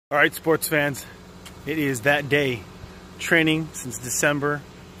All right, sports fans, it is that day. Training since December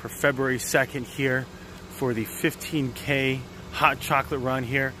for February 2nd here for the 15K hot chocolate run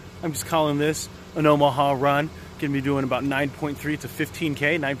here. I'm just calling this an Omaha run. Gonna be doing about 9.3 to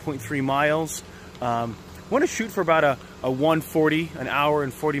 15K, 9.3 miles. Want to shoot for about a 140, an hour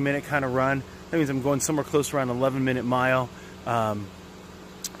and 40 minute kind of run. That means I'm going somewhere close around 11-minute mile. So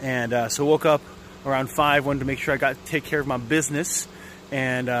woke up around 5, wanted to make sure I got to take care of my business.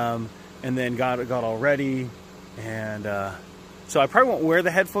 And then got all ready, and so I probably won't wear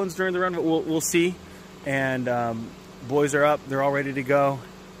the headphones during the run, but we'll see. And boys are up; they're all ready to go.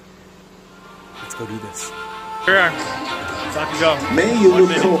 Let's go do this. Here we are. About to go. May you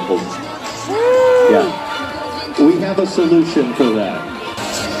look cold. Yeah, we have a solution for that.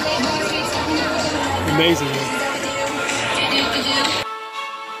 Amazing.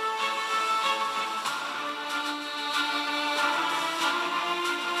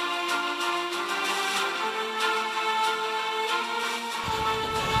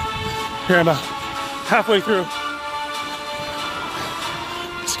 Here I'm about halfway through.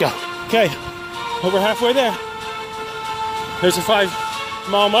 Let's go. Okay, over halfway there. There's a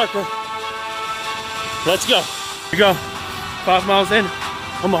 5-mile marker. Let's go. Here we go. 5 miles in.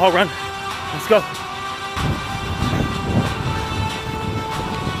 Omaha run. Let's go.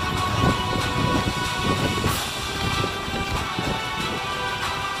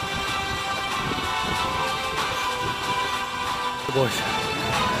 Good boys.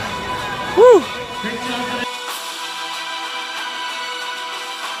 Woo!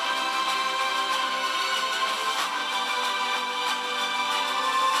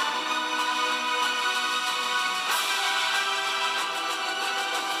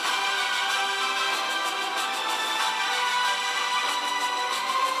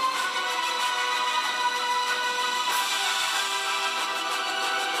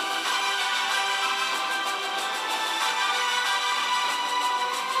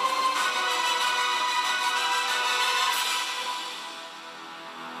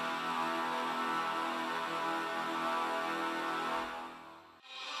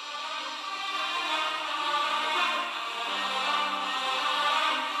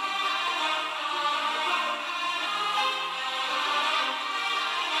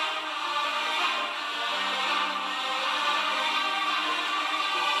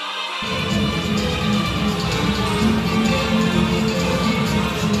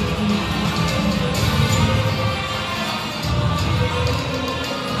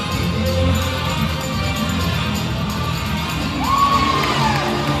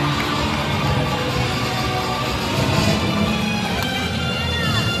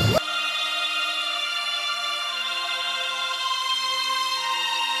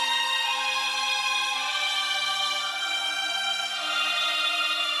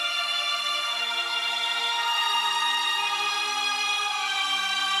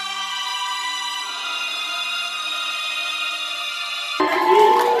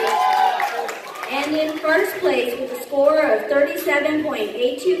 And in first place with a score of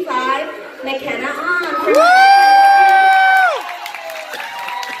 37.825, McKenna On. Woo!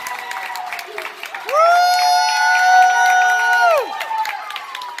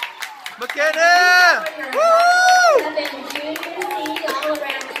 McKenna! Woo! Junior C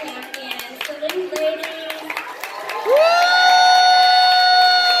all-around champion. Salute, ladies. Woo!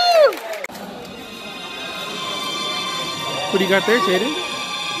 What do you got there, Jaden?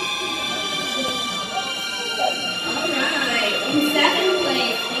 In second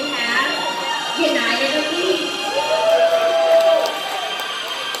place, we have United Elite.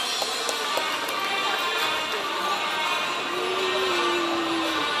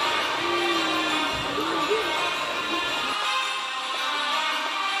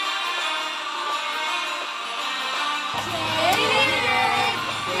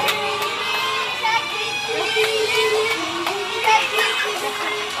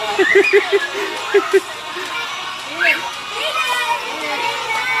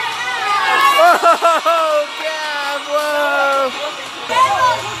 Oh, God, whoa!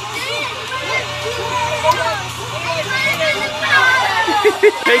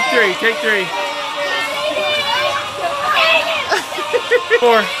 Take 3, take 3.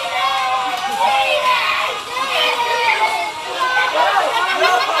 4.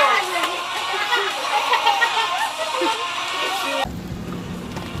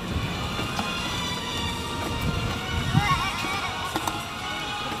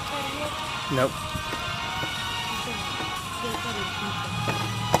 Nope.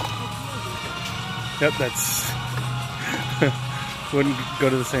 Yep, that's wouldn't go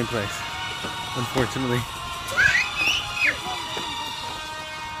to the same place, unfortunately.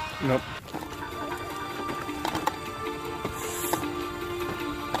 Nope.